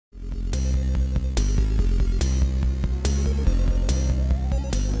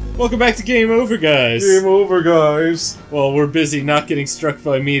Welcome back to Game Over, guys. Game over, guys. Well, we're busy not getting struck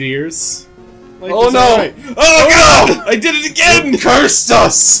by meteors. Life Oh is no! alright. Oh god! I did it again! You cursed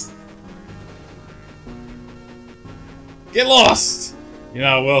us! Get lost! You're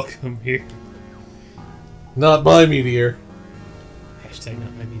not welcome here. Not my meteor. Hashtag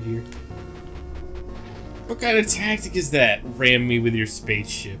not my meteor. What kind of tactic is that? Ram me with your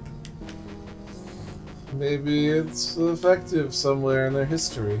spaceship. Maybe it's effective somewhere in their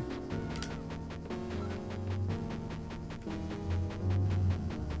history.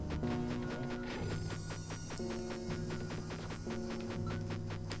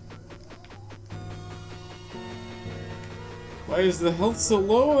 Why is the health so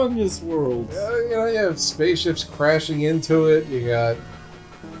low on this world? You know, you have spaceships crashing into it. You got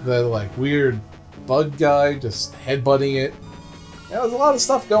the like weird bug guy just headbutting it. Yeah, there's a lot of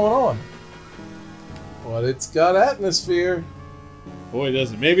stuff going on. But it's got atmosphere. Boy,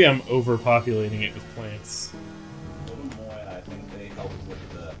 does it. Maybe I'm overpopulating it with plants. A little more, and I think they help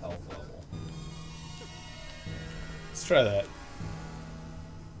with the health level. Let's try that.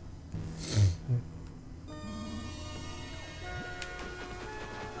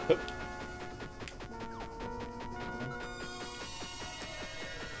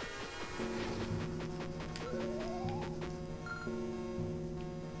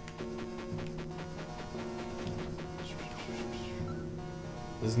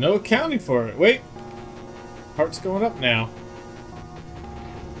 There's no accounting for it. Wait! Heart's going up now.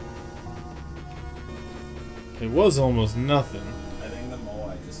 It was almost nothing. I think the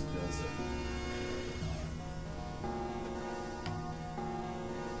Moai just feels it.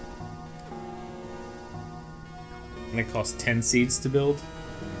 And it costs 10 seeds to build.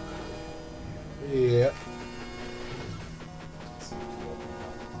 Yeah.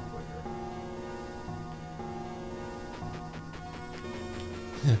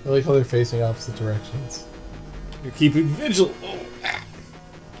 I like how they're facing opposite directions. You're keeping vigil. Oh, ah.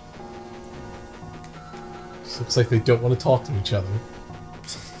 Just looks like they don't want to talk to each other.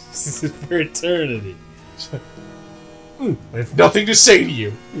 This is for eternity. I have nothing to say to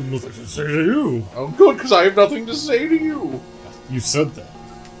you. Nothing to say to you. Oh, good, because I have nothing to say to you. You said that.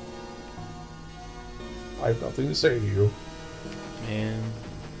 I have nothing to say to you. Man.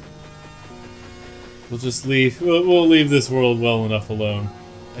 We'll just leave. We'll leave this world well enough alone.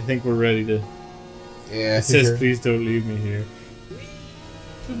 I think we're ready to. Yeah, It says, please don't leave me here.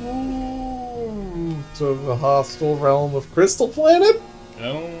 To the hostile realm of Crystal Planet? I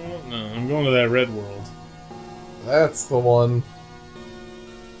don't know. I'm going to that red world. That's the one.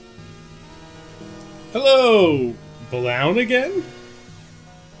 Hello! Blown again?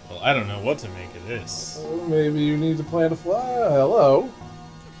 Well, I don't know what to make of this. Maybe you need to plant a flag. Hello.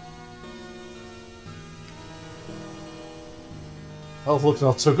 Health looks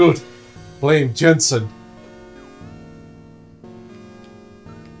not so good. Blame Jensen.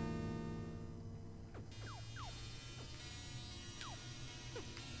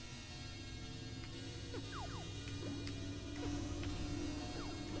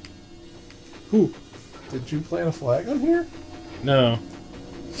 Who? Did you plant a flag on here? No.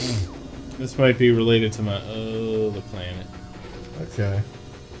 This might be related to my other planet. Okay.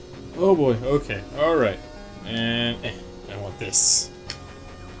 Oh boy, okay, alright. And I want this.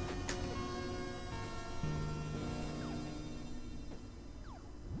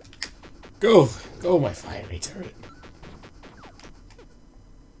 Go! Go, my fiery turret.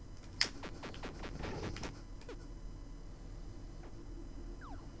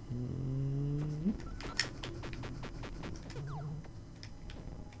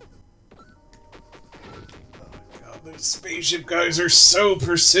 God, those spaceship guys are so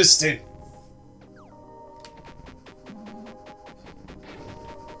persistent.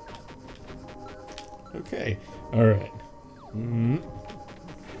 Okay, alright.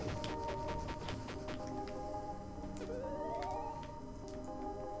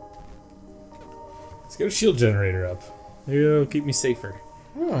 Let's get a shield generator up. It'll keep me safer.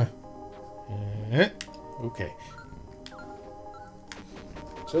 Huh. Okay.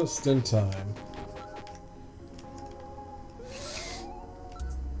 Just in time.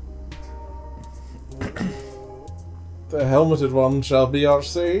 The helmeted one shall be our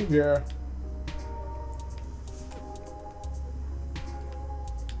savior.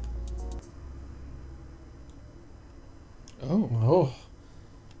 Oh.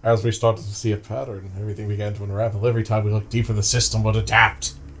 As we started to see a pattern, everything began to unravel. Every time we looked deeper, the system would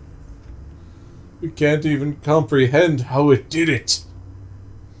adapt. We can't even comprehend how it did it.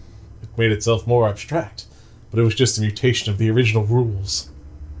 It made itself more abstract, but it was just a mutation of the original rules.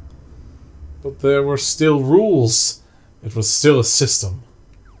 But there were still rules. It was still a system.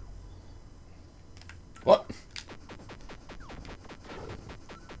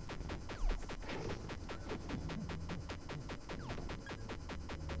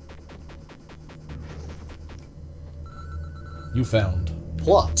 You found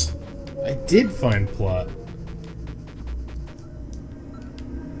plot. I did find plot.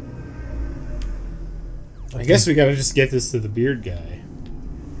 I guess we gotta just get this to the beard guy.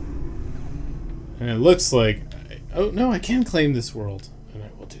 And it looks like... Oh, no, I can claim this world. And I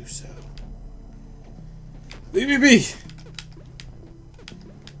will do so. Leave me be!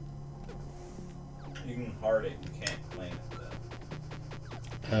 You can heart it, you can't claim it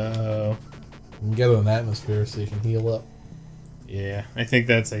though. Oh. You can get an atmosphere so you can heal up. Yeah, I think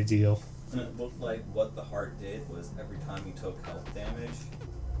that's ideal. And it looked like what the heart did was every time you took health damage,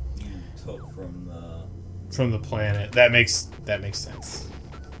 you took from the planet. That makes sense.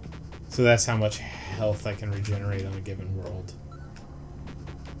 So that's how much health I can regenerate on a given world.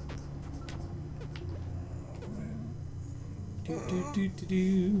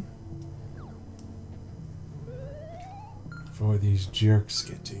 Do. Before these jerks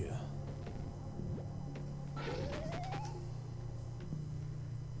get to you.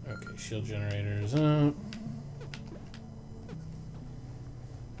 Okay, shield generators up.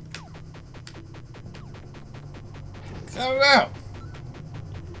 Cut it out!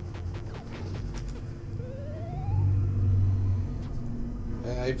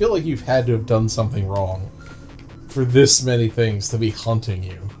 I feel like you've had to have done something wrong for this many things to be hunting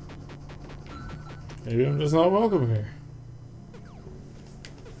you. Maybe I'm just not welcome here.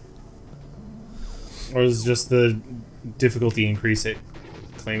 Or is just the difficulty increase at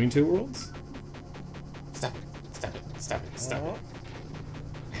claiming 2 worlds? Stop it. Stop it. Stop it. Stop it.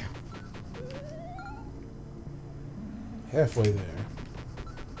 Halfway there.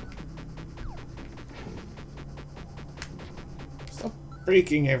 Stop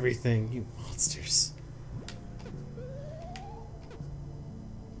breaking everything, you monsters.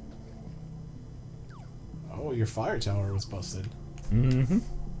 Oh, your fire tower was busted. Mm-hmm.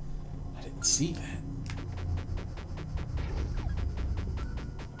 I didn't see that.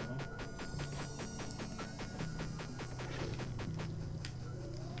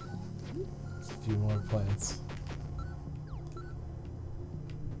 There's a few more plants.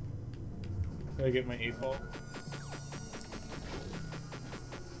 Did I get my 8-ball?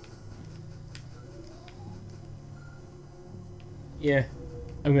 Yeah.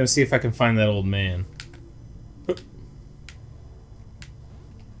 I'm gonna see if I can find that old man.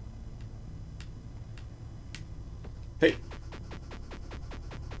 Hey.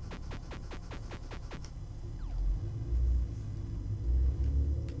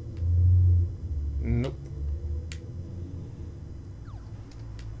 Nope.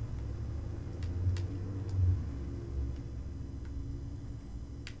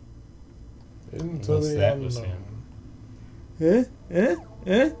 Into Unless the that was unknown. him.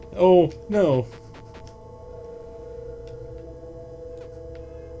 Oh, no.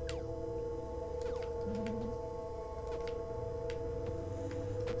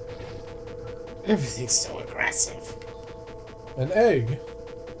 Everything's so aggressive. An egg.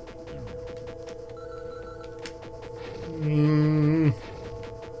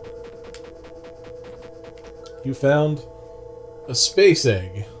 You found a space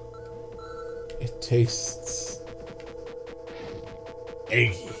egg. It tastes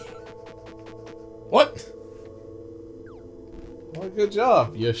eggy. What? Well, good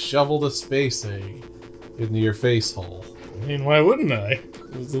job. You shoveled a space egg into your face hole. I mean, why wouldn't I?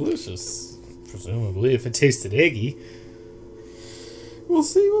 It was delicious. Presumably, if it tasted eggy. We'll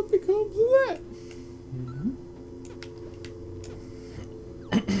see what becomes of that.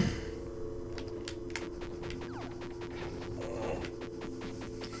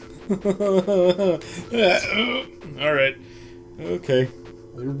 Alright. Okay.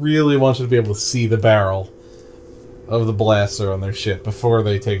 They really want you to be able to see the barrel of the blaster on their ship before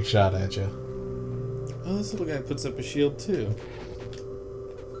they take a shot at you. Oh, this little guy puts up a shield too.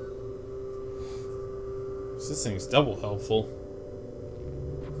 So this thing's double helpful.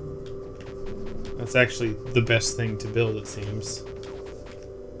 That's actually the best thing to build, it seems.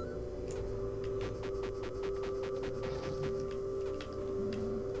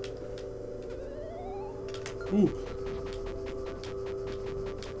 Ooh.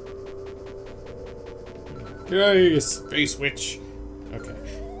 Get out of here, you space witch. Okay.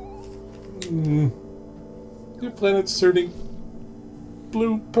 Your planet's turning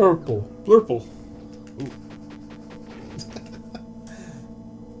blue-purple. Blurple. Ooh.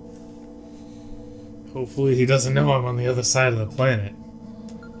 Hopefully he doesn't know I'm on the other side of the planet.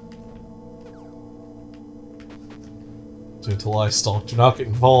 Until I stalk, do not get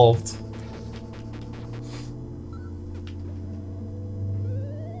involved.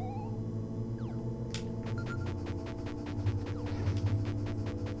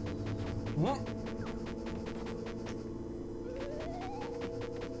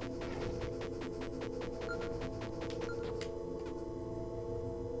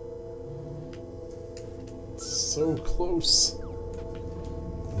 So close.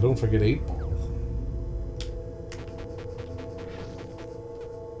 And don't forget 8 Ball.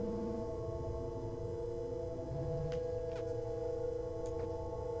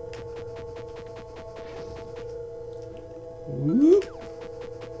 Whoop.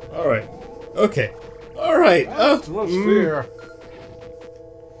 All right. Okay. All right. Atmosphere.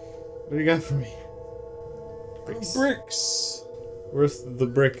 What do you got for me? Bricks. Where's the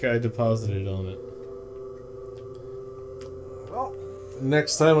brick I deposited on it? Well,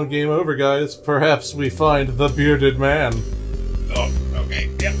 next time on Game Over, guys, perhaps we find the bearded man. Oh, okay.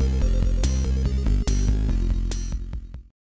 Yep.